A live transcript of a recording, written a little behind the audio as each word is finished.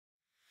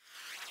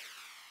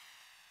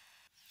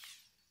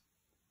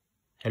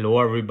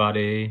Hello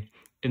everybody!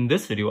 In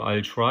this video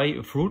I'll try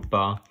a fruit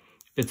bar.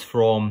 It's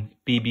from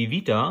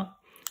Bebivita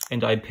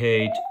and I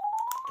paid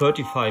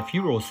 35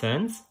 euro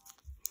cents.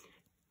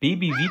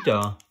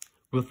 Bebivita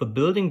with the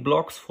building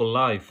blocks for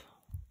life.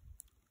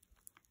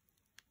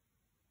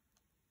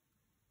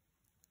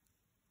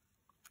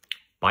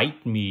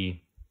 Bite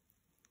me.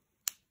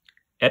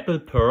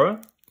 Apple-Pear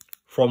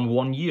from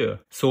 1 year.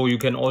 So you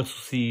can also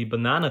see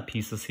banana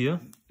pieces here.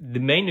 The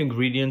main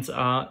ingredients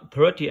are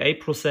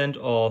 38%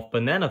 of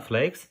banana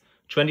flakes,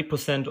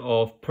 20%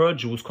 of pear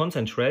juice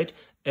concentrate,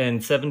 and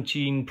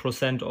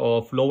 17%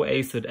 of low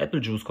acid apple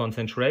juice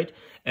concentrate,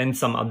 and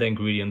some other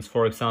ingredients.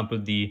 For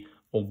example, the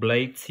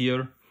oblates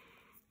here.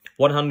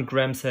 100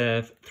 grams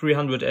have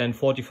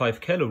 345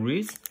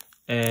 calories,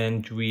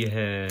 and we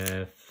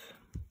have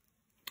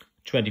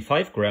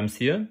 25 grams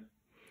here.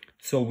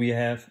 So we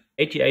have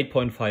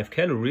 88.5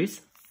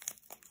 calories.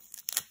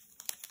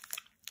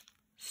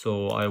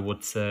 So I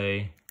would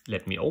say,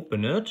 let me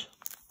open it.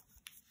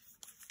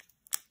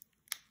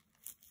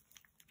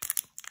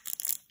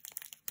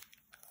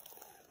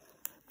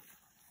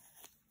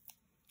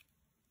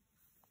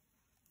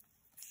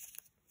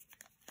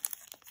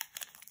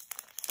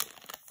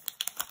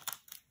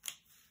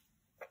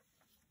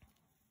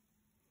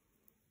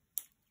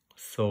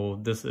 So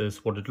this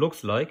is what it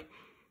looks like.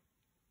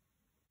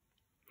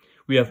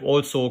 We have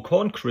also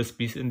corn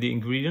crispies in the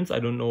ingredients. I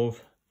don't know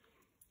if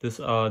these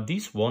are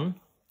these one.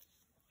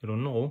 I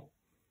don't know.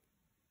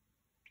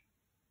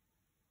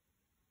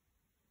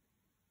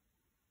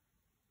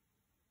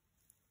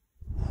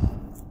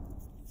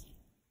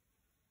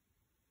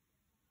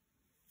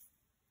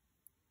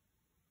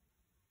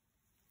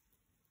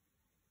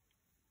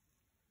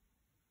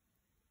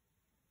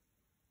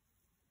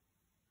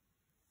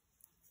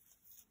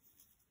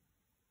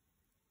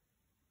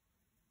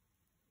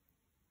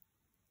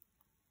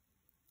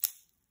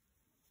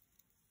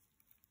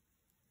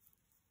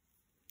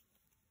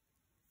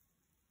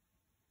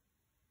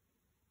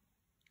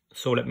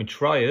 So let me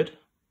try it.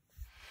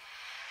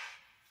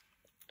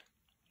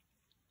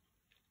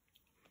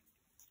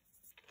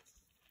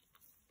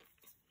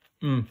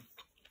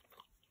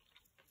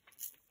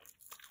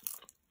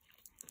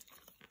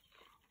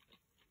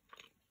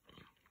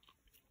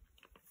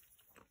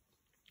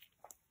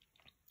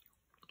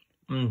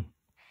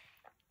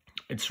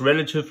 It's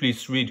relatively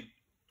sweet,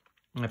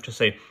 I have to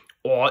say.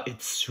 Oh,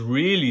 it's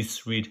really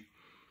sweet.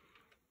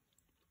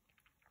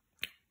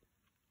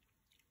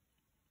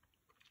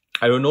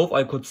 I don't know if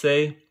I could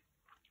say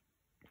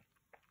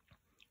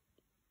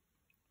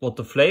what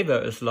the flavor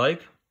is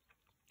like,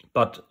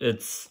 but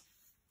it's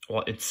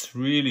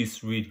really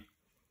sweet.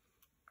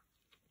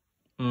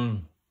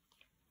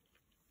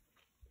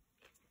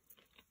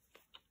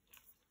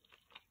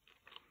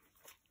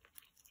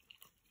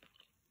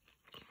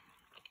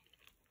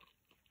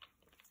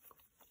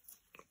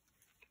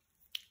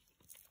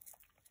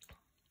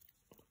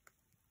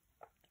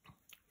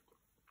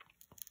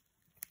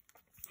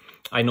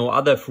 I know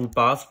other fruit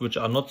bars which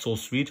are not so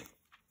sweet,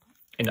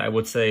 and I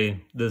would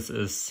say this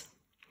is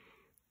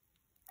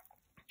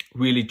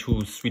really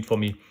too sweet for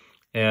me.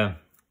 Yeah,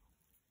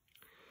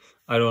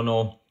 I don't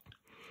know.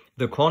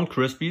 The corn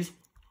crispies,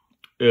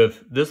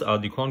 if these are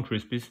the corn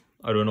crispies,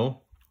 I don't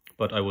know,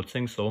 but I would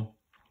think so.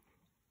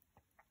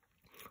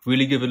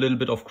 Really give a little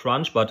bit of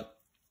crunch, but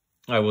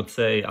I would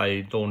say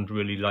I don't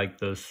really like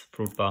this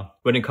fruit bar.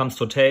 When it comes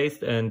to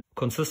taste and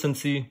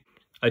consistency,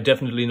 I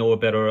definitely know a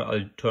better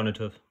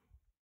alternative.